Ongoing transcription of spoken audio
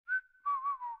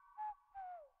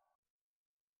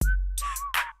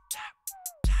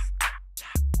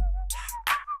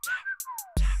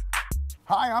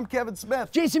Hi, I'm Kevin Smith.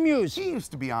 Jason Mewes. He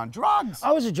used to be on drugs.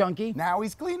 I was a junkie. Now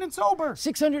he's clean and sober.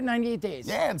 698 days.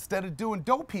 Yeah, instead of doing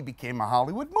dope, he became a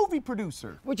Hollywood movie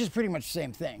producer. Which is pretty much the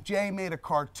same thing. Jay made a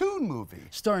cartoon movie.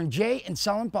 Starring Jay and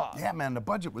Silent Bob. Yeah, man, the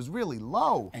budget was really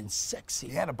low. And sexy.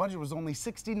 Yeah, the budget was only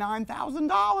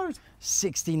 $69,000.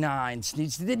 69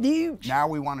 sneaks to the douche. Now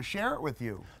we want to share it with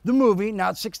you. The movie,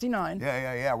 not 69.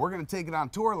 Yeah. We're going to take it on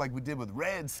tour like we did with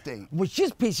Red State. Which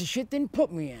this piece of shit didn't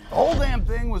put me in. The whole damn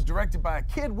thing was directed by a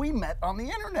kid we met on the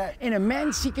internet. In a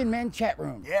man-seeking-man chat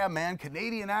room. Yeah, man,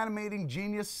 Canadian animating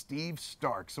genius Steve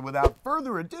Stark. So without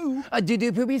further ado, A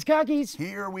doo-doo poopies cockies.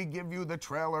 here we give you the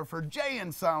trailer for Jay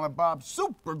and Silent Bob's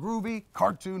super groovy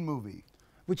cartoon movie.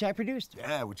 Which I produced.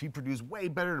 Yeah, which he produced way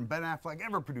better than Ben Affleck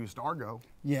ever produced Argo.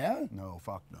 Yeah? No,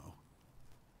 fuck no.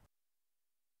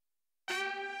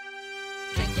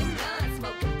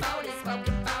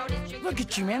 Look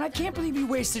at you, man. I can't believe you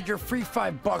wasted your free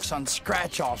 $5 on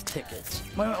scratch-off tickets.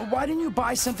 Why didn't you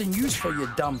buy something useful, you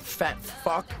dumb fat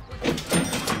fuck?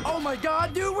 Oh my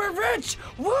God, dude, we're rich!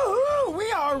 Woohoo!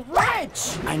 We are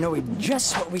rich! I know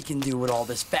just what we can do with all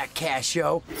this fat cash,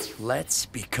 yo. Let's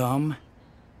become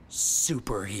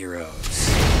superheroes.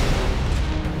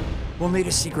 We'll need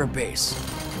a secret base.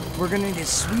 We're gonna need a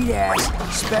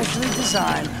sweet-ass, specially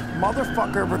designed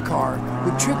motherfucker of a car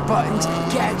with trick buttons,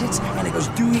 gadgets, and it goes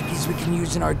doohickeys we can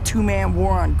use in our two-man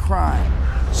war on crime.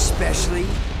 Especially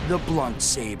the blunt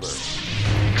saber.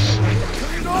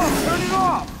 Turn it off! Turn it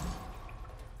off!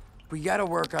 We gotta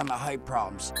work on the height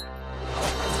problems.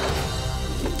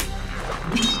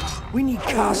 We need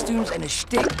costumes and a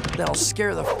shtick that'll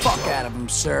scare the fuck out of them,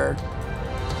 sir.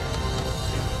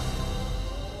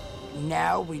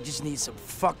 Now we just need some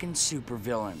fucking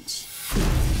supervillains.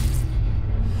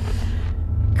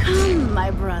 Come,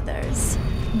 my brothers.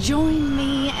 Join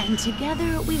me, and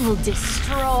together we will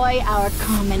destroy our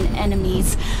common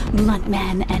enemies,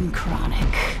 Bluntman and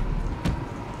Chronic.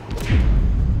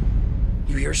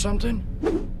 You hear something?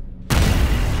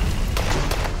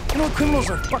 You know, criminals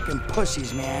are fucking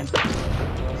pussies, man.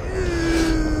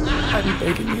 I'm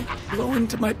begging you, blow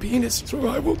into my penis or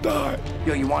I will die.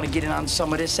 Yo, you want to get in on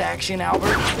some of this action,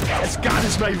 Albert? As God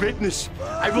is my witness,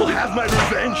 I will have my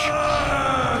revenge.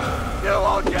 You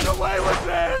won't get away with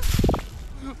this!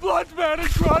 Bluntman and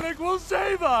Chronic will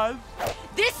save us!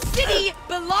 This city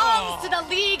belongs to the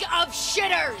League of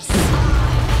Shitters!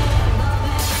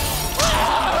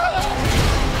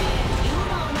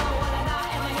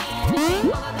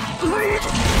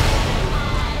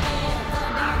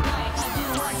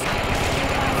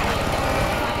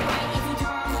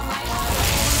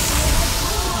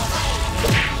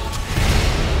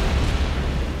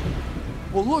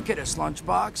 Well, look at us,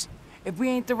 Lunchbox. If we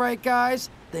ain't the right guys,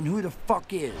 then who the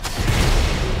fuck is?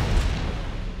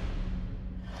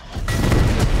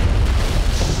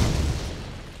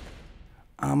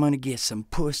 I'm gonna get some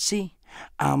pussy.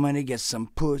 I'm gonna get some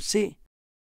pussy.